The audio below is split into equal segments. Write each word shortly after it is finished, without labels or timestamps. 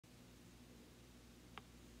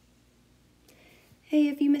Hey,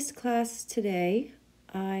 if you missed class today,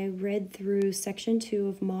 I read through section 2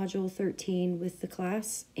 of module 13 with the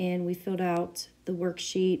class, and we filled out the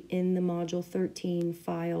worksheet in the module 13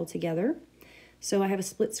 file together. So I have a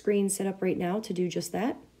split screen set up right now to do just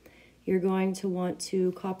that. You're going to want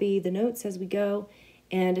to copy the notes as we go,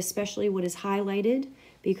 and especially what is highlighted,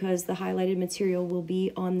 because the highlighted material will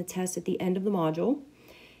be on the test at the end of the module.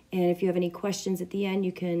 And if you have any questions at the end,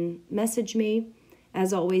 you can message me.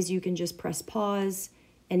 As always, you can just press pause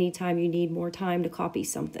anytime you need more time to copy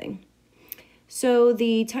something. So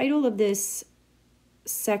the title of this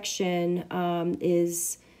section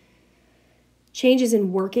is Changes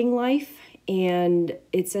in Working Life, and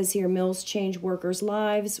it says here, mills change workers'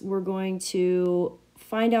 lives. We're going to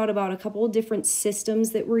find out about a couple of different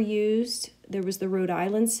systems that were used. There was the Rhode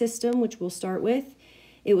Island system, which we'll start with.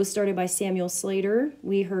 It was started by Samuel Slater.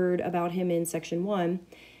 We heard about him in section 1.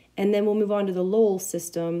 And then we'll move on to the Lowell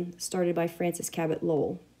system, started by Francis Cabot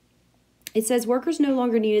Lowell. It says workers no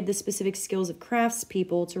longer needed the specific skills of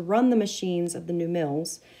craftspeople to run the machines of the new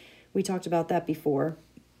mills. We talked about that before.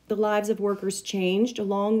 The lives of workers changed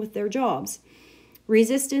along with their jobs.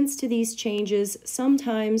 Resistance to these changes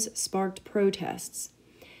sometimes sparked protests.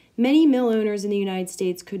 Many mill owners in the United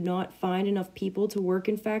States could not find enough people to work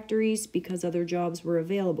in factories because other jobs were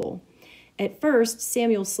available. At first,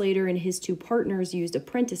 Samuel Slater and his two partners used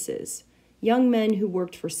apprentices, young men who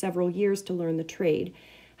worked for several years to learn the trade.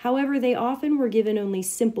 However, they often were given only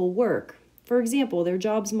simple work. For example, their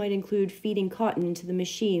jobs might include feeding cotton into the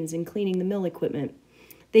machines and cleaning the mill equipment.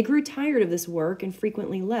 They grew tired of this work and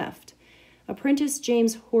frequently left. Apprentice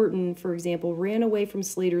James Horton, for example, ran away from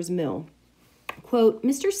Slater's mill. Quote,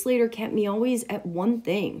 "Mr. Slater kept me always at one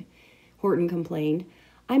thing," Horton complained.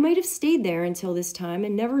 "I might have stayed there until this time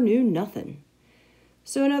and never knew nothing."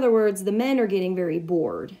 So in other words, the men are getting very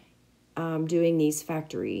bored doing these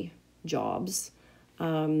factory jobs,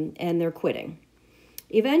 and they're quitting.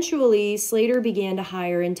 Eventually, Slater began to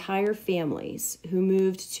hire entire families who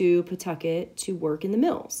moved to Pawtucket to work in the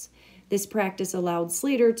mills. This practice allowed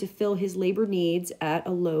Slater to fill his labor needs at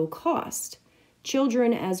a low cost.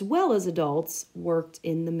 Children as well as adults worked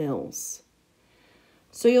in the mills.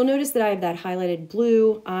 So you'll notice that I have that highlighted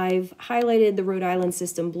blue. I've highlighted the Rhode Island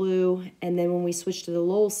system blue, and then when we switch to the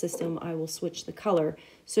Lowell system, I will switch the color.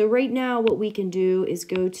 So right now what we can do is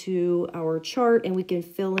go to our chart and we can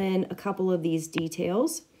fill in a couple of these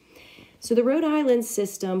details. So the Rhode Island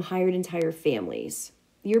system hired entire families.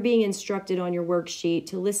 You're being instructed on your worksheet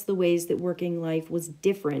to list the ways that working life was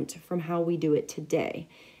different from how we do it today.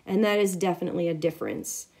 And that is definitely a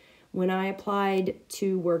difference. When I applied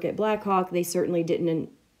to work at Blackhawk, they certainly didn't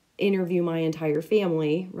interview my entire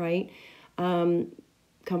family, right?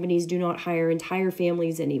 Companies do not hire entire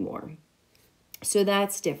families anymore. So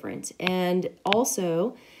that's different. And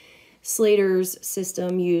also, Slater's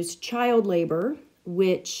system used child labor,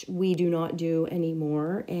 which we do not do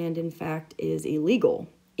anymore, and in fact is illegal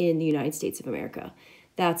in the United States of America.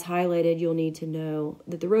 That's highlighted. You'll need to know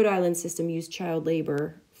that the Rhode Island system used child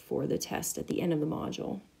labor for the test at the end of the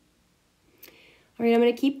module. All right, I'm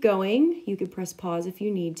going to keep going. You can press pause if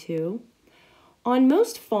you need to. On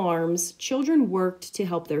most farms, children worked to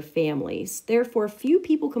help their families. Therefore, few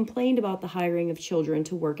people complained about the hiring of children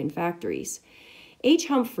to work in factories. H.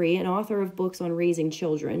 Humphrey, an author of books on raising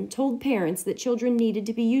children, told parents that children needed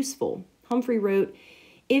to be useful. Humphrey wrote,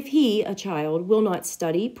 "If he, a child, will not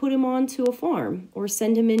study, put him on to a farm, or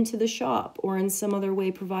send him into the shop, or in some other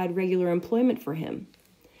way provide regular employment for him."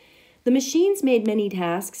 The machines made many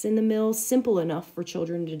tasks in the mill simple enough for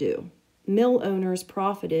children to do. Mill owners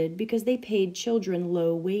profited because they paid children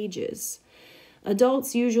low wages.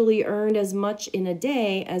 Adults usually earned as much in a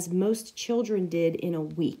day as most children did in a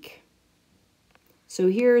week. So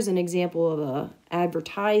here's an example of an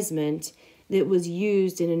advertisement that was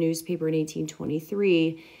used in a newspaper in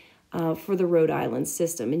 1823 for the Rhode Island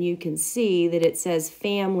system. And you can see that it says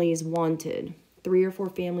families wanted. 3 or 4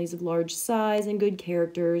 families of large size and good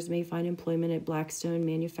characters may find employment at Blackstone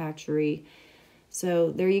Manufactory.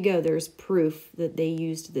 So there you go. There's proof that they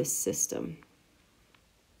used this system.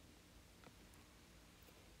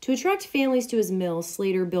 To attract families to his mill,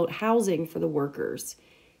 Slater built housing for the workers.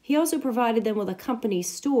 He also provided them with a company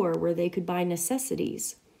store where they could buy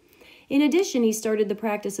necessities. In addition, he started the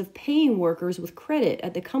practice of paying workers with credit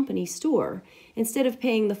at the company store. Instead of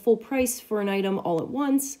paying the full price for an item all at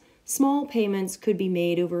once, small payments could be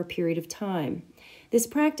made over a period of time. This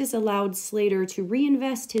practice allowed Slater to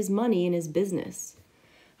reinvest his money in his business.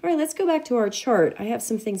 All right, let's go back to our chart. I have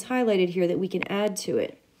some things highlighted here that we can add to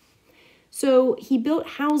it. So he built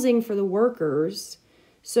housing for the workers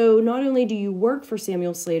So not only do you work for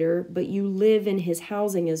Samuel Slater, but you live in his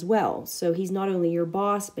housing as well. So he's not only your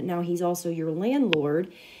boss, but now he's also your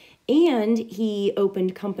landlord. And he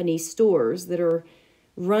opened company stores that are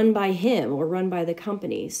run by him or run by the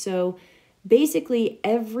company. So basically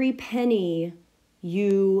every penny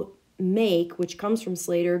you make, which comes from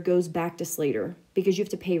Slater, goes back to Slater because you have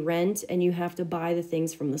to pay rent and you have to buy the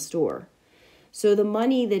things from the store. So the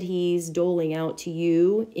money that he's doling out to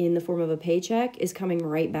you in the form of a paycheck is coming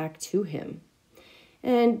right back to him.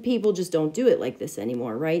 And people just don't do it like this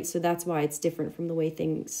anymore, right? So that's why it's different from the way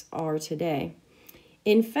things are today.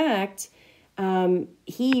 In fact,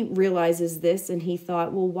 he realizes this and he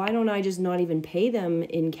thought, well, why don't I just not even pay them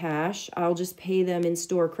in cash? I'll just pay them in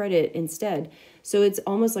store credit instead. So it's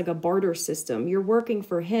almost like a barter system. You're working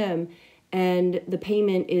for him and the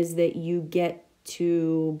payment is that you get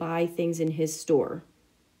to buy things in his store.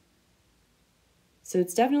 So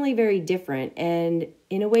it's definitely very different. And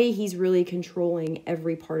in a way, he's really controlling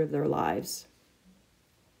every part of their lives.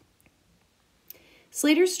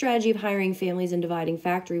 Slater's strategy of hiring families and dividing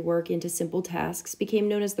factory work into simple tasks became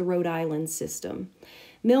known as the Rhode Island system.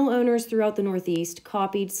 Mill owners throughout the Northeast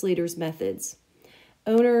copied Slater's methods.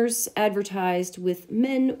 Owners advertised with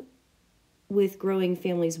men with growing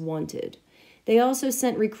families wanted. They also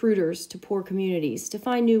sent recruiters to poor communities to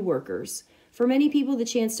find new workers. For many people, the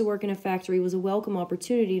chance to work in a factory was a welcome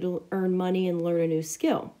opportunity to earn money and learn a new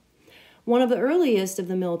skill. One of the earliest of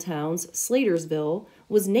the mill towns, Slatersville,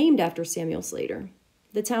 was named after Samuel Slater.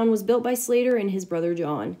 The town was built by Slater and his brother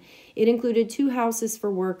John. It included 2 houses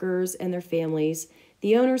for workers and their families,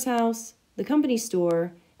 the owner's house, the company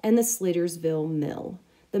store, and the Slatersville Mill.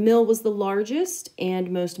 The mill was the largest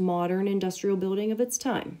and most modern industrial building of its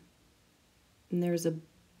time. And there's a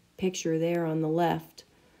picture there on the left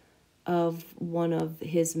of one of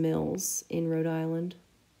his mills in Rhode Island.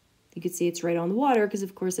 You can see it's right on the water because,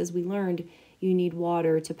 of course, as we learned, you need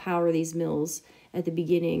water to power these mills at the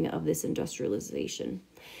beginning of this industrialization.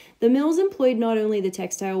 The mills employed not only the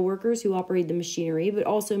textile workers who operated the machinery, but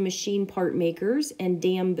also machine part makers and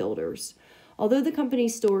dam builders. Although the company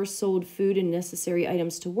stores sold food and necessary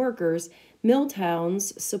items to workers, mill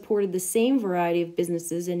towns supported the same variety of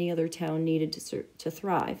businesses any other town needed to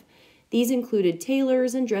thrive. These included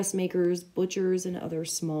tailors and dressmakers, butchers, and other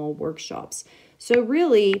small workshops. So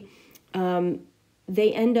really,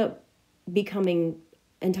 they end up becoming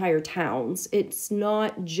entire towns. It's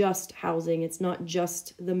not just housing, it's not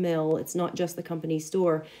just the mill, it's not just the company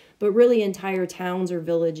store, but really entire towns or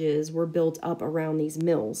villages were built up around these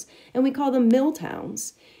mills. And we call them mill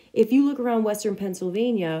towns. If you look around Western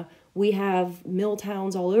Pennsylvania, we have mill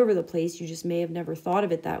towns all over the place. You just may have never thought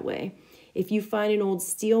of it that way. If you find an old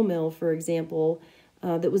steel mill, for example,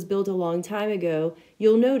 that was built a long time ago,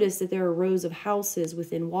 you'll notice that there are rows of houses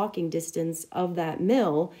within walking distance of that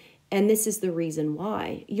mill. And this is the reason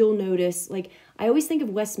why. You'll notice, like, I always think of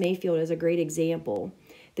West Mayfield as a great example.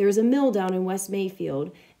 There's a mill down in West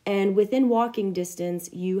Mayfield, and within walking distance,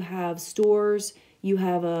 you have stores, you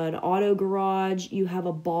have an auto garage, you have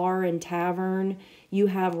a bar and tavern, you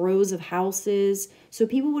have rows of houses. So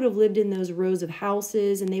people would have lived in those rows of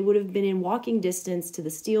houses, and they would have been in walking distance to the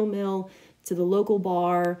steel mill, to the local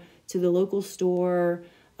bar, to the local store.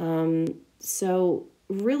 So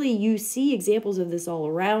really, you see examples of this all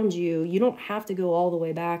around you. You don't have to go all the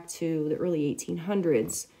way back to the early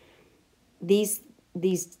 1800s.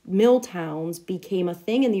 These mill towns became a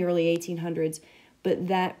thing in the early 1800s, but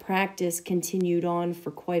that practice continued on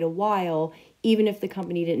for quite a while, even if the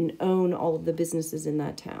company didn't own all of the businesses in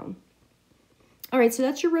that town. All right, so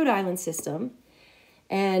that's your Rhode Island system.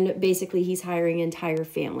 And basically, he's hiring entire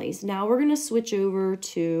families. Now we're going to switch over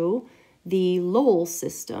to the Lowell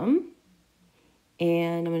system.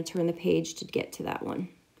 And I'm going to turn the page to get to that one.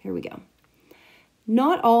 Here we go.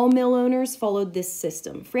 Not all mill owners followed this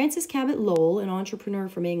system. Francis Cabot Lowell, an entrepreneur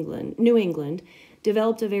from New England,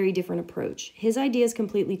 developed a very different approach. His ideas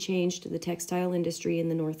completely changed the textile industry in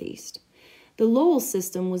the Northeast. The Lowell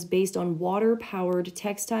system was based on water-powered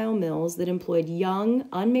textile mills that employed young,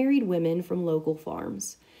 unmarried women from local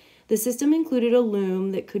farms. The system included a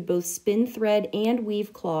loom that could both spin thread and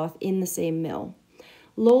weave cloth in the same mill.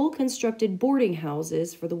 Lowell constructed boarding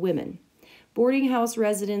houses for the women. Boarding house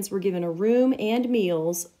residents were given a room and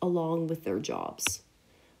meals along with their jobs.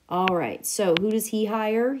 All right, so who does he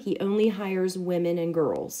hire? He only hires women and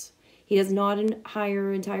girls. He does not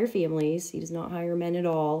hire entire families. He does not hire men at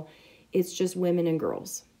all. It's just women and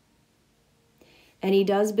girls. And he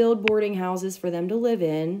does build boarding houses for them to live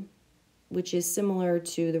in, which is similar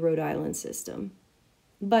to the Rhode Island system.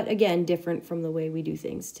 But again, different from the way we do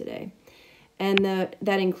things today. And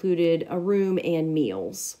that included a room and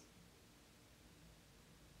meals.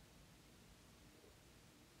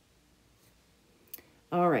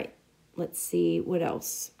 All right, let's see what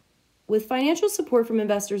else. With financial support from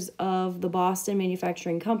investors of the Boston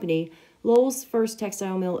Manufacturing Company, Lowell's first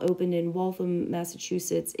textile mill opened in Waltham,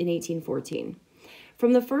 Massachusetts in 1814.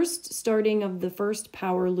 From the first starting of the first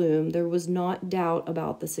power loom, there was not doubt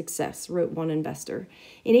about the success, wrote one investor.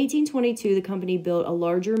 In 1822, the company built a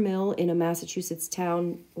larger mill in a Massachusetts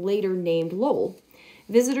town later named Lowell.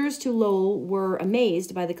 Visitors to Lowell were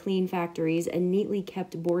amazed by the clean factories and neatly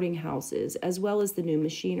kept boarding houses, as well as the new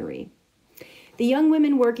machinery. The young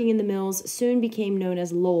women working in the mills soon became known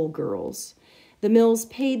as Lowell girls. The mills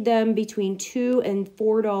paid them between $2 and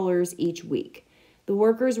 $4 each week. The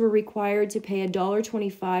workers were required to pay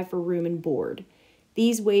 $1.25 for room and board.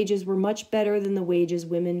 These wages were much better than the wages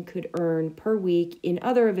women could earn per week in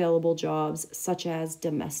other available jobs, such as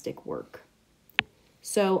domestic work.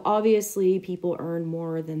 So obviously people earn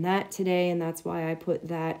more than that today, and that's why I put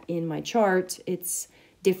that in my chart. It's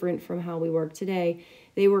different from how we work today.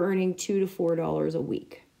 They were earning $2 to $4 a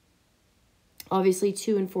week. Obviously,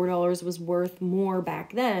 $2 and $4 was worth more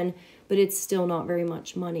back then, but it's still not very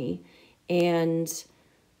much money. And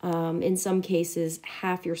in some cases,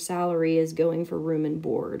 half your salary is going for room and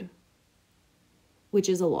board, which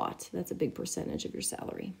is a lot. That's a big percentage of your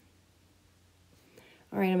salary.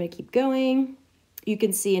 All right, I'm going to keep going. You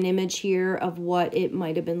can see an image here of what it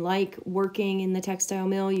might have been like working in the textile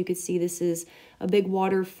mill. You could see this is a big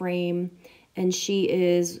water frame, and she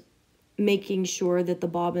is making sure that the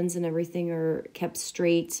bobbins and everything are kept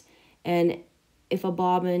straight. And if a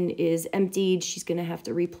bobbin is emptied, she's going to have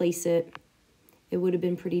to replace it. It would have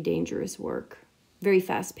been pretty dangerous work, very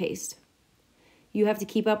fast-paced. You have to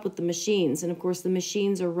keep up with the machines, and of course the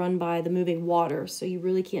machines are run by the moving water, so you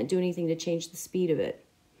really can't do anything to change the speed of it.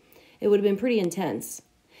 It would have been pretty intense.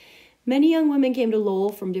 Many young women came to Lowell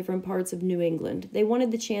from different parts of New England. They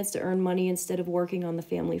wanted the chance to earn money instead of working on the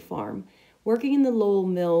family farm. Working in the Lowell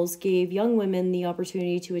mills gave young women the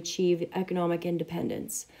opportunity to achieve economic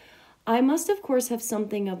independence. I must, of course, have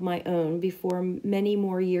something of my own before many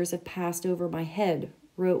more years have passed over my head,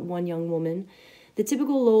 wrote one young woman. The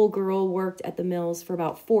typical Lowell girl worked at the mills for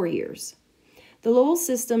about 4 years. The Lowell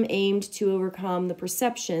system aimed to overcome the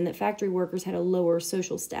perception that factory workers had a lower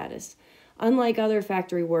social status. Unlike other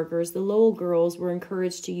factory workers, the Lowell girls were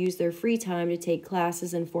encouraged to use their free time to take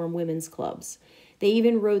classes and form women's clubs. They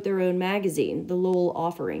even wrote their own magazine, The Lowell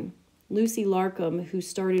Offering. Lucy Larcom, who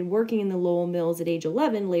started working in the Lowell mills at age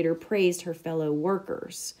 11, later praised her fellow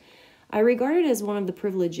workers. I regard it as one of the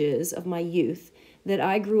privileges of my youth that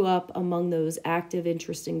I grew up among those active,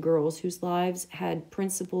 interesting girls whose lives had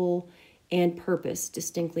principle and purpose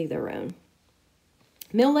distinctly their own.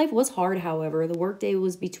 Mill life was hard, however. The workday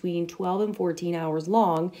was between 12 and 14 hours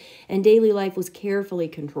long, and daily life was carefully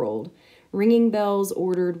controlled. Ringing bells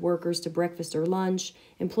ordered workers to breakfast or lunch.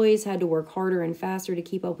 Employees had to work harder and faster to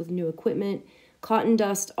keep up with new equipment. Cotton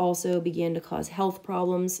dust also began to cause health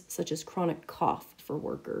problems, such as chronic cough for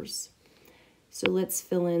workers. So let's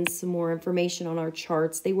fill in some more information on our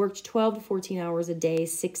charts. They worked 12 to 14 hours a day,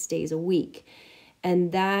 6 days a week.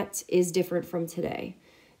 And that is different from today.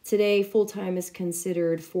 Today, full-time is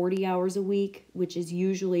considered 40 hours a week, which is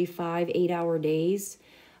usually 5 8-hour days.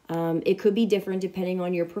 It could be different depending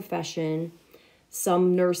on your profession.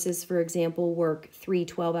 Some nurses, for example, work 3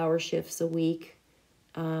 12-hour shifts a week,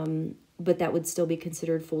 but that would still be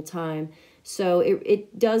considered full-time. So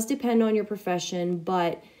it does depend on your profession,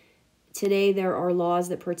 but today there are laws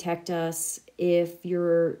that protect us. If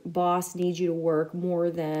your boss needs you to work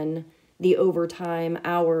more than the overtime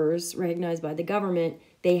hours recognized by the government,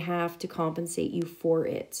 they have to compensate you for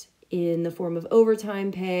it in the form of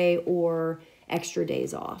overtime pay or extra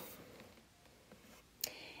days off.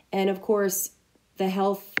 And of course, the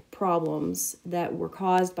health problems that were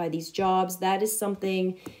caused by these jobs, that is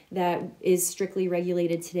something that is strictly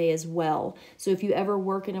regulated today as well. So if you ever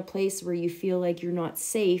work in a place where you feel like you're not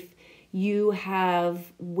safe, you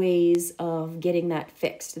have ways of getting that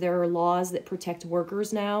fixed. There are laws that protect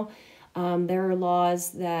workers now. There are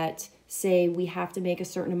laws that say we have to make a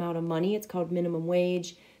certain amount of money. It's called minimum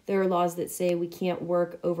wage. There are laws that say we can't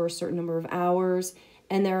work over a certain number of hours.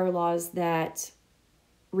 And there are laws that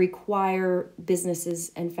require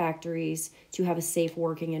businesses and factories to have a safe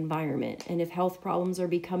working environment. And if health problems are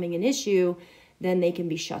becoming an issue, then they can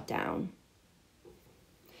be shut down.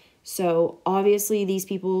 So obviously these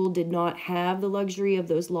people did not have the luxury of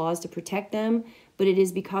those laws to protect them, but it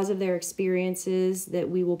is because of their experiences that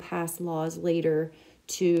we will pass laws later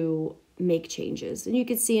to make changes. And you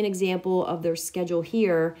can see an example of their schedule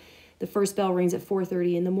here. The first bell rings at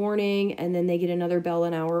 4:30 in the morning, and then they get another bell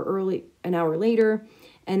an hour later,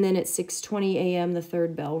 and then at 6:20 a.m. the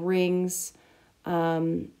third bell rings.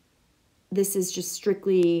 this is just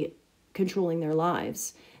strictly controlling their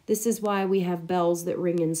lives. This is why we have bells that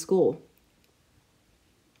ring in school.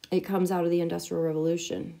 It comes out of the Industrial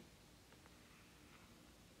Revolution.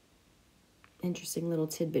 Interesting little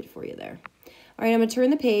tidbit for you there. All right, I'm going to turn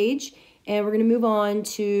the page, and we're going to move on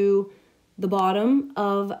to the bottom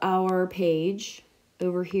of our page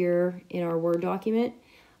over here in our Word document.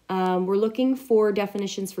 We're looking for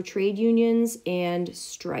definitions for trade unions and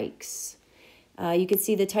strikes. You can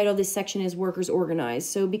see the title of this section is Workers Organized.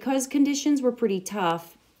 So because conditions were pretty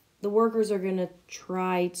tough, the workers are going to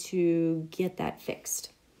try to get that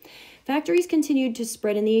fixed. Factories continued to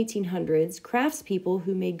spread in the 1800s. Craftspeople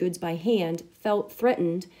who made goods by hand felt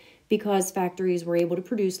threatened because factories were able to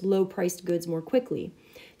produce low-priced goods more quickly.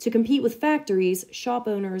 To compete with factories, shop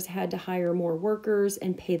owners had to hire more workers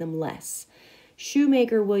and pay them less.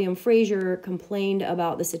 Shoemaker William Fraser complained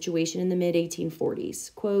about the situation in the mid-1840s.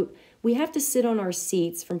 Quote, "We have to sit on our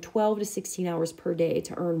seats from 12 to 16 hours per day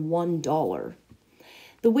to earn $1.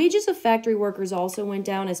 The wages of factory workers also went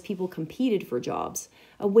down as people competed for jobs.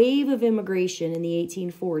 A wave of immigration in the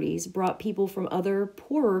 1840s brought people from other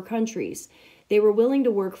poorer countries. They were willing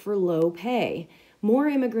to work for low pay. More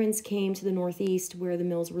immigrants came to the Northeast, where the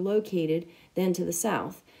mills were located, than to the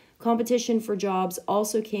South. Competition for jobs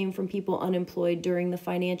also came from people unemployed during the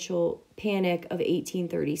financial panic of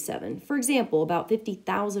 1837. For example, about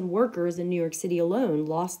 50,000 workers in New York City alone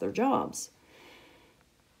lost their jobs."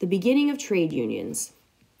 The beginning of trade unions.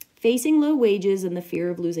 Facing low wages and the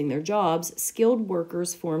fear of losing their jobs, skilled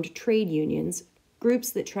workers formed trade unions,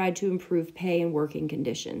 groups that tried to improve pay and working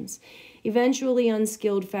conditions. Eventually,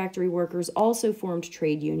 unskilled factory workers also formed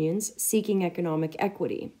trade unions, seeking economic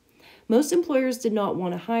equity. Most employers did not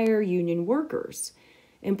want to hire union workers.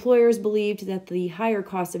 Employers believed that the higher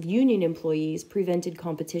cost of union employees prevented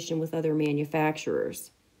competition with other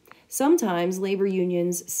manufacturers. Sometimes labor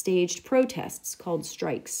unions staged protests called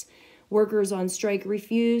strikes. Workers on strike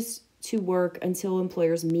refused to work until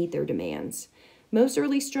employers meet their demands. Most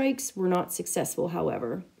early strikes were not successful,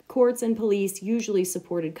 however. Courts and police usually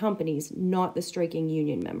supported companies, not the striking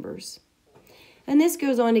union members. And this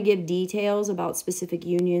goes on to give details about specific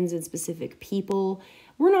unions and specific people.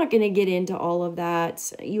 We're not going to get into all of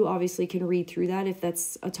that. You obviously can read through that if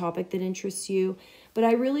that's a topic that interests you. But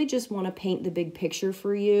I really just want to paint the big picture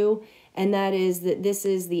for you, and that is that this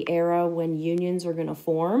is the era when unions are going to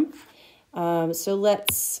form. So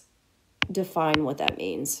let's define what that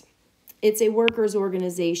means. It's a workers'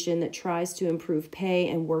 organization that tries to improve pay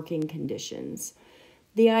and working conditions.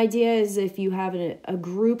 The idea is if you have a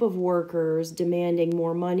group of workers demanding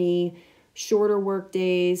more money, shorter work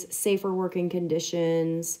days, safer working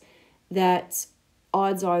conditions, that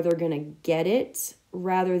odds are they're going to get it,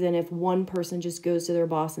 rather than if one person just goes to their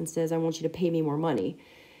boss and says, "I want you to pay me more money."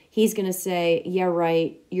 He's going to say, "Yeah,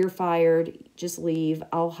 right, you're fired, just leave,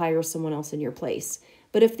 I'll hire someone else in your place."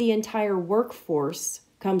 But if the entire workforce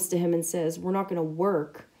comes to him and says, "We're not going to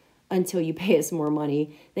work until you pay us more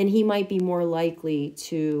money," then he might be more likely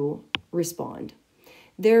to respond.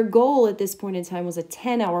 Their goal at this point in time was a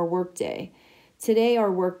 10-hour workday. Today,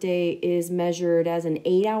 our workday is measured as an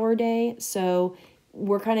 8-hour day, so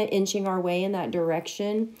we're kind of inching our way in that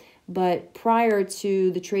direction. But prior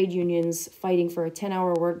to the trade unions fighting for a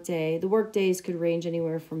 10-hour workday, the workdays could range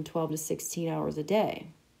anywhere from 12 to 16 hours a day.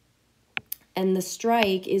 And the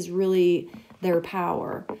strike is really their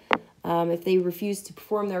power. If they refuse to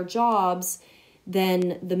perform their jobs,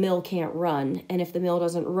 then the mill can't run. And if the mill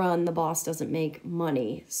doesn't run, the boss doesn't make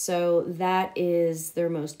money. So that is their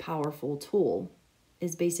most powerful tool,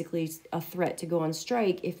 is basically a threat to go on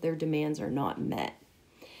strike if their demands are not met.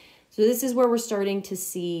 So this is where we're starting to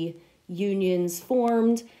see unions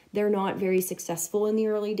formed. They're not very successful in the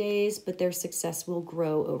early days, but their success will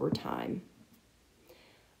grow over time.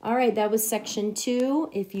 All right, that was section 2.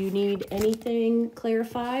 If you need anything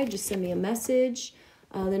clarified, just send me a message.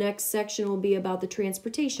 The next section will be about the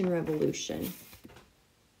transportation revolution.